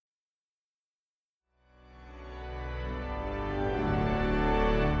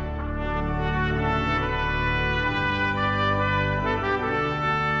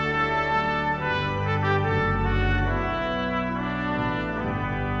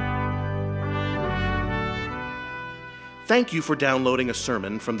Thank you for downloading a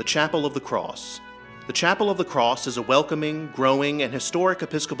sermon from the Chapel of the Cross. The Chapel of the Cross is a welcoming, growing, and historic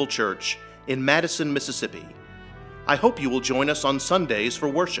Episcopal church in Madison, Mississippi. I hope you will join us on Sundays for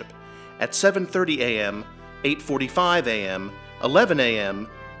worship at 7:30 a.m., 8:45 a.m., 11 a.m.,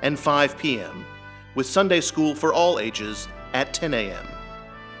 and 5 p.m., with Sunday school for all ages at 10 a.m.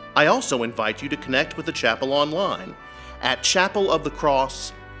 I also invite you to connect with the chapel online at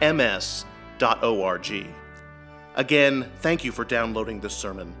chapelofthecrossms.org. Again, thank you for downloading this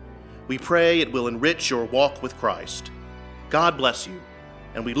sermon. We pray it will enrich your walk with Christ. God bless you,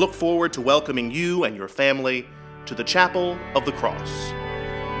 and we look forward to welcoming you and your family to the Chapel of the Cross.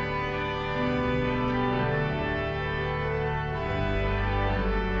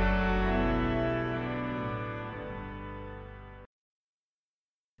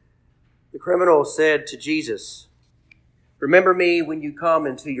 The criminal said to Jesus, "Remember me when you come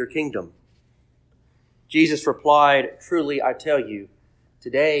into your kingdom." Jesus replied, "Truly I tell you,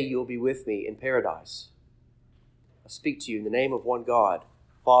 today you will be with me in paradise." I speak to you in the name of one God,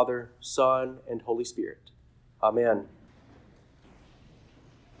 Father, Son, and Holy Spirit. Amen.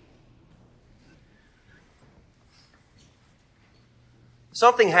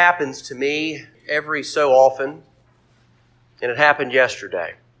 Something happens to me every so often, and it happened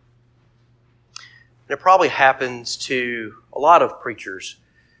yesterday. And it probably happens to a lot of preachers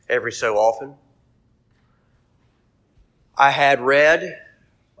every so often. I had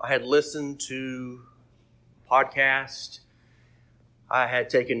listened to podcasts, I had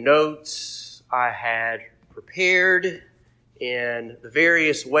taken notes, I had prepared in the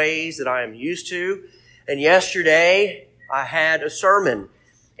various ways that I am used to, and yesterday I had a sermon,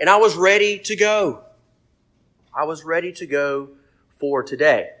 and I was ready to go. I was ready to go for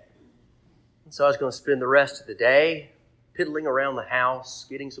today. And so I was going to spend the rest of the day piddling around the house,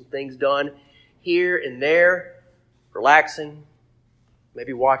 getting some things done here and there, relaxing,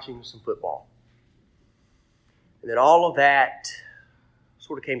 maybe watching some football. And then all of that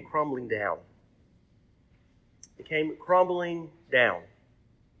sort of came crumbling down. It came crumbling down.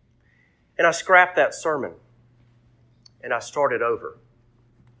 And I scrapped that sermon, and I started over.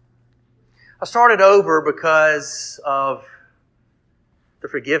 I started over because of the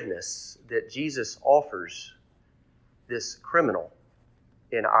forgiveness that Jesus offers this criminal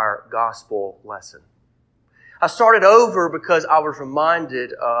in our gospel lesson. I started over because I was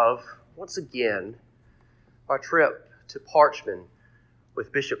reminded of, once again, my trip to Parchman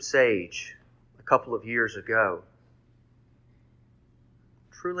with Bishop Sage a couple of years ago.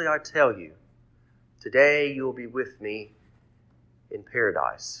 Truly I tell you, today you will be with me in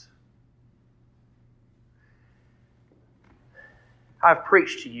paradise. I've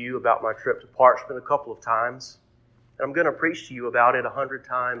preached to you about my trip to Parchman a couple of times, and I'm going to preach to you about it 100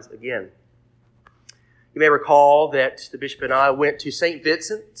 times again. You may recall that the bishop and I went to St.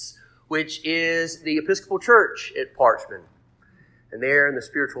 Vincent's, which is the Episcopal Church at Parchman. And there in the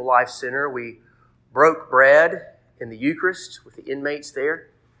Spiritual Life Center, we broke bread in the Eucharist with the inmates there.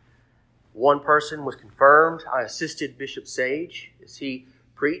 One person was confirmed. I assisted Bishop Sage as he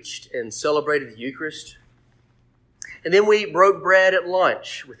preached and celebrated the Eucharist. And then we broke bread at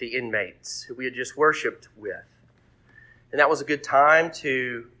lunch with the inmates who we had just worshiped with. And that was a good time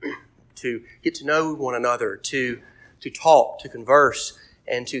to get to know one another, to talk, to converse,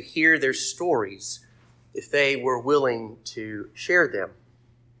 and to hear their stories if they were willing to share them.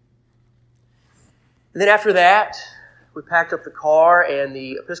 And then after that, we packed up the car, and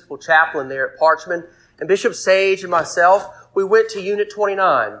the Episcopal chaplain there at Parchman and Bishop Sage and myself, we went to Unit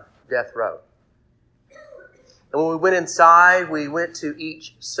 29, Death Row. And when we went inside, we went to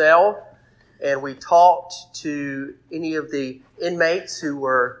each cell, and we talked to any of the inmates who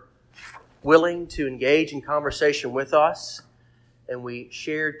were willing to engage in conversation with us, and we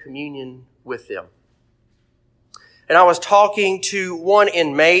shared communion with them. And I was talking to one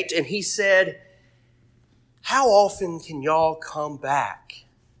inmate, and he said, "How often can y'all come back?"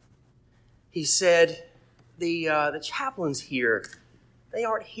 He said, the chaplains here, they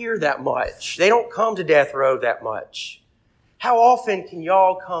aren't here that much. They don't come to Death Row that much. How often can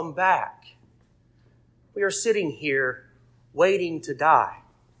y'all come back? We are sitting here waiting to die.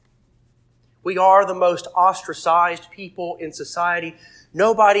 We are the most ostracized people in society.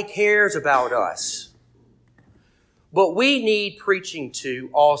 Nobody cares about us. But we need preaching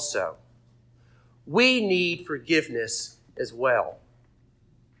to also. We need forgiveness as well.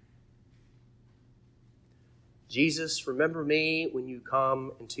 Jesus, remember me when you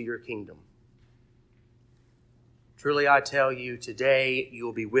come into your kingdom. Truly I tell you, today you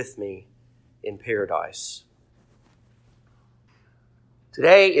will be with me in paradise.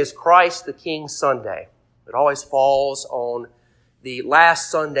 Today is Christ the King Sunday, It always falls on the last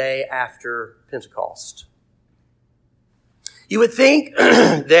Sunday after Pentecost. You would think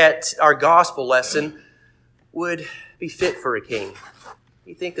that our gospel lesson would be fit for a king.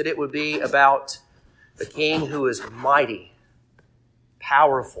 You think that it would be about a king who is mighty,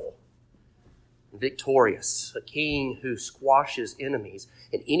 powerful, victorious, a king who squashes enemies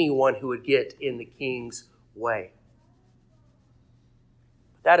and anyone who would get in the king's way.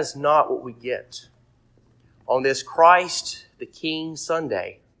 But that is not what we get. On this Christ the King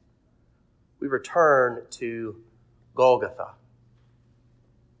Sunday, we return to Golgotha.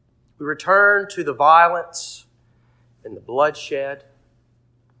 We return to the violence and the bloodshed,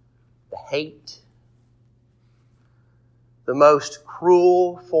 the hate, the most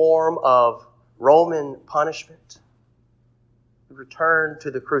cruel form of Roman punishment. We return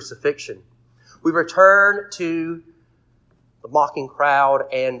to the crucifixion. We return to the mocking crowd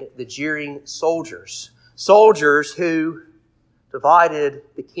and the jeering soldiers. Soldiers who divided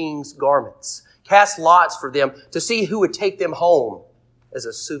the king's garments, cast lots for them to see who would take them home as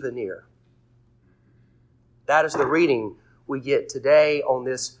a souvenir. That is the reading we get today on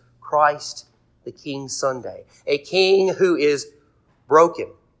this Christ the King Sunday. A king who is broken.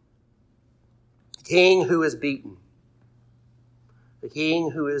 A king who is beaten. A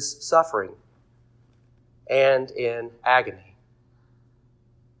king who is suffering and in agony.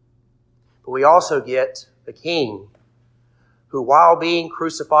 But we also get a king who, while being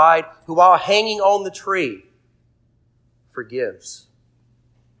crucified, who while hanging on the tree, forgives.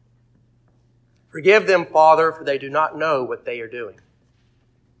 Forgive them, Father, for they do not know what they are doing.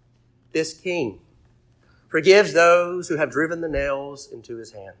 This king forgives those who have driven the nails into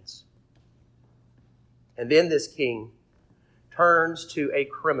his hands. And then this king turns to a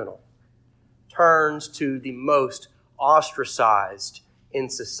criminal, turns to the most ostracized in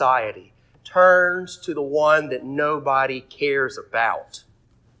society, turns to the one that nobody cares about.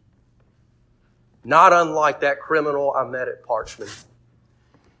 Not unlike that criminal I met at Parchman.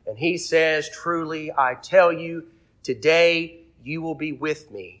 And he says, truly, I tell you, today you will be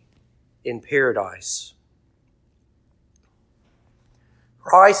with me in paradise.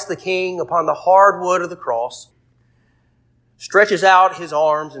 Christ the King, upon the hard wood of the cross, stretches out his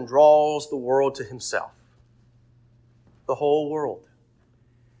arms and draws the world to himself, the whole world,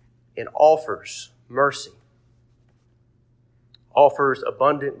 and offers mercy, offers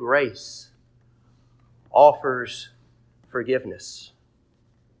abundant grace, offers forgiveness.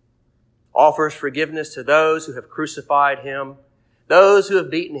 Offers forgiveness to those who have crucified him, those who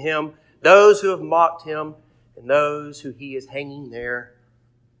have beaten him, those who have mocked him, and those who he is hanging there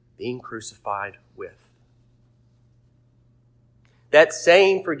being crucified with. That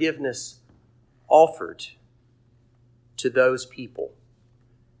same forgiveness offered to those people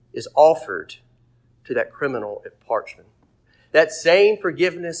is offered to that criminal at Parchman. That same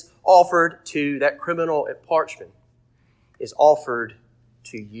forgiveness offered to that criminal at Parchman is offered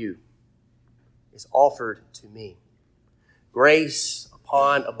to you, is offered to me. Grace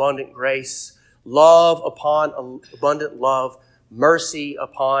upon abundant grace, love upon abundant love, mercy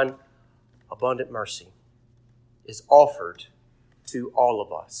upon abundant mercy is offered to all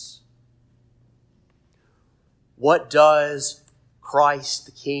of us. What does Christ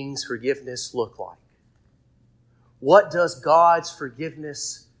the King's forgiveness look like? What does God's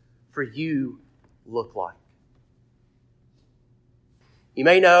forgiveness for you look like? You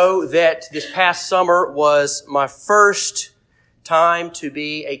may know that this past summer was my first time to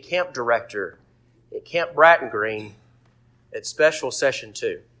be a camp director at Camp Bratton Green at Special Session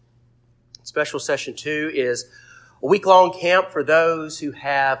 2. Special Session 2 is a week-long camp for those who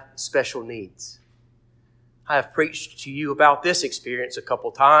have special needs. I have preached to you about this experience a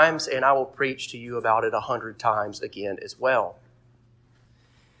couple times, and I will preach to you about it 100 times again as well.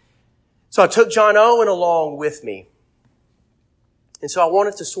 So I took John Owen along with me. And so I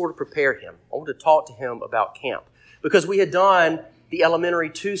wanted to sort of prepare him. I wanted to talk to him about camp because we had done the elementary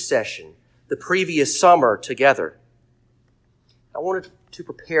 2 session the previous summer together. I wanted to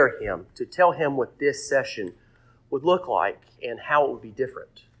prepare him, to tell him what this session would look like and how it would be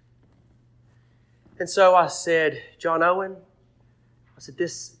different. And so I said, John Owen, I said,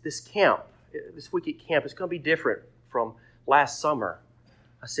 this camp, this week at camp is going to be different from last summer.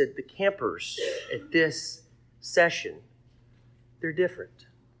 I said, the campers at this session, they're different.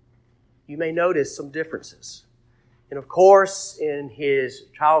 You may notice some differences. And of course, in his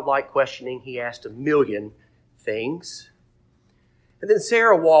childlike questioning, he asked a million things. And then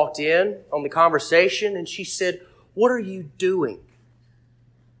Sarah walked in on the conversation and she said, what are you doing?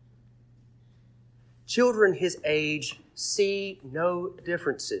 Children his age see no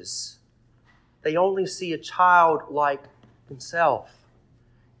differences They only see a child like himself.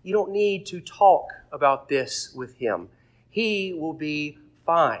 You don't need to talk about this with him. He will be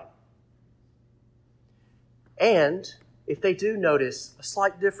fine. And if they do notice a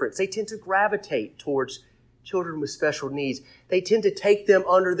slight difference, they tend to gravitate towards children with special needs. They tend to take them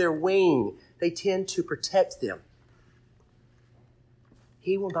under their wing. They tend to protect them.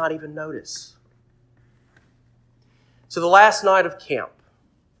 He will not even notice. So the last night of camp,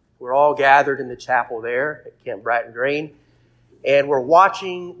 we're all gathered in the chapel there at Camp Bratton Green, and we're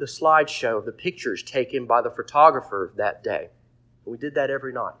watching the slideshow of the pictures taken by the photographer that day. We did that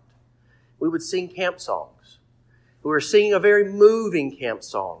every night. We would sing camp songs. We were singing a very moving camp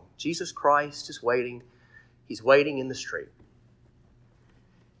song. Jesus Christ is waiting. He's waiting in the street.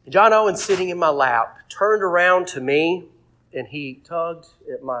 And John Owen, sitting in my lap, turned around to me and he tugged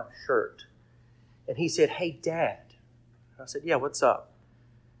at my shirt. And he said, "Hey, Dad." I said, "Yeah, what's up?"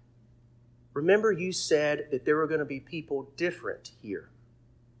 "Remember you said that there were going to be people different here?"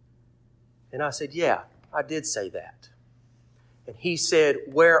 And I said, "Yeah, I did say that." And he said,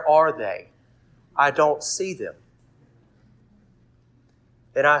 "Where are they? I don't see them."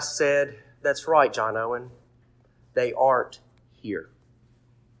 And I said, "That's right, John Owen. They aren't here."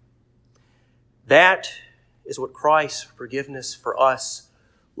 That is what Christ's forgiveness for us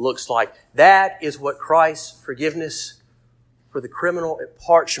looks like. That is what Christ's forgiveness for the criminal at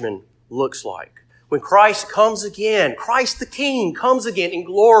Parchman looks like. When Christ comes again, Christ the King comes again in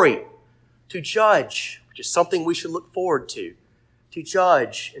glory to judge, which is something we should look forward to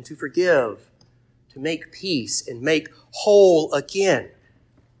judge and to forgive, to make peace and make whole again.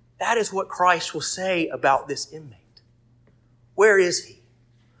 That is what Christ will say about this inmate. Where is he?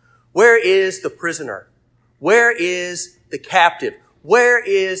 Where is the prisoner? Where is the captive? Where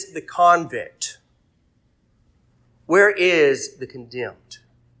is the convict? Where is the condemned?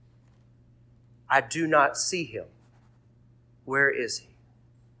 I do not see him. Where is he?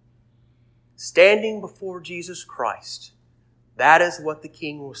 Standing before Jesus Christ, that is what the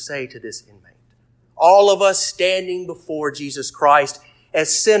King will say to this inmate. All of us standing before Jesus Christ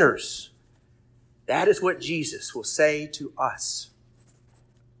as sinners, that is what Jesus will say to us.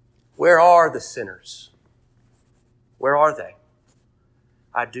 Where are the sinners? Where are they?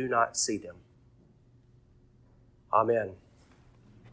 I do not see them. Amen.